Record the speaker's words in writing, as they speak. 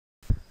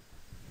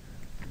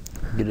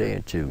Good day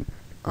YouTube,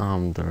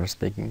 Dora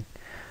speaking.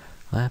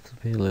 I have to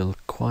be a little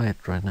quiet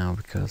right now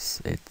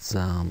because it's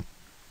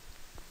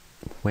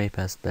way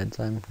past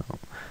bedtime. No,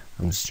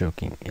 I'm just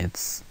joking.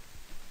 It's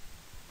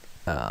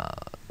the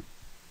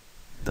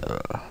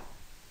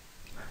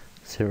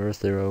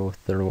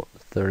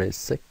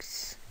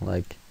 0036,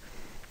 like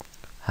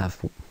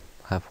half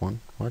one.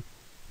 What?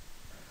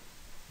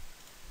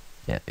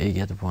 Yeah, you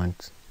get the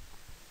point.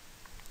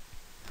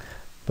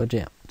 But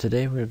yeah,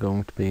 today we're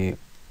going to be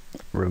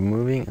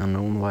removing a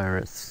known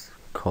virus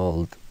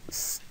called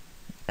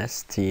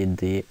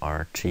stdrt.exe,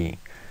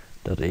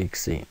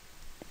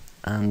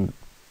 and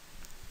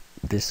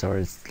these are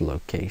its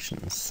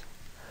locations.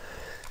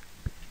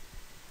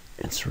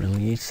 It's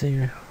really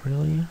easy,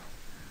 really.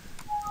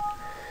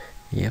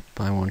 Yep,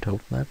 I won't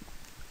open that.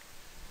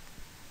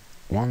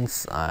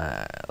 Let's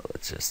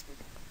just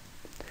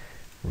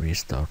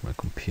restart my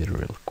computer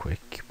real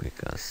quick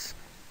because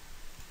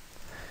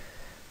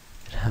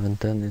it haven't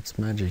done its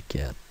magic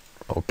yet.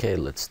 Okay,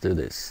 let's do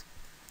this.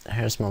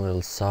 Here's my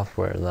little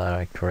software that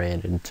I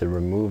created to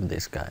remove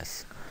these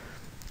guys.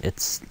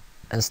 It's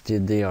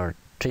stdrt.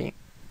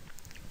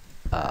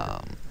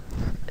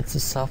 It's a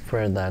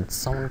software that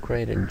someone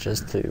created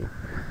just to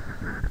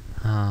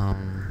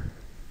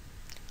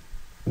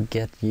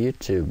get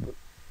YouTube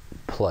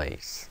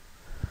plays,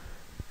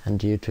 and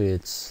due to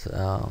its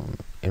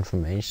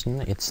information,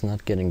 it's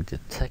not getting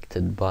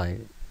detected by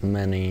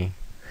many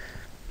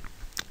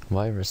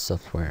virus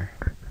software.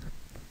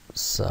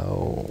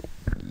 So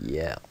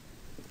yeah,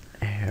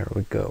 here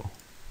we go.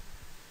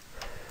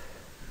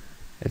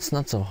 It's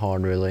not so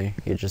hard really.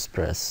 You just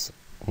press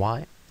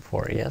Y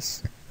for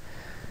yes.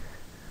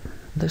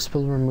 This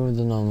will remove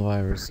the known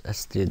virus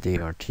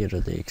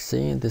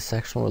stdrt.exe. This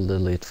action will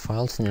delete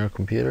files on your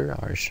computer.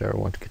 Are you sure you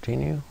want to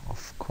continue?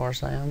 Of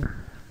course I am.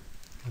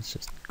 Let's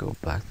just go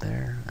back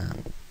there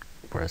and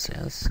press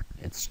yes.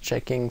 It's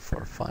checking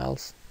for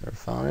files. I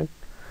found it.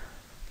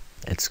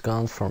 It's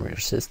gone from your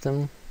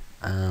system,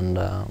 and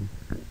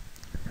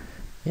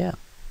yeah,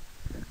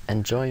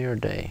 enjoy your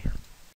day.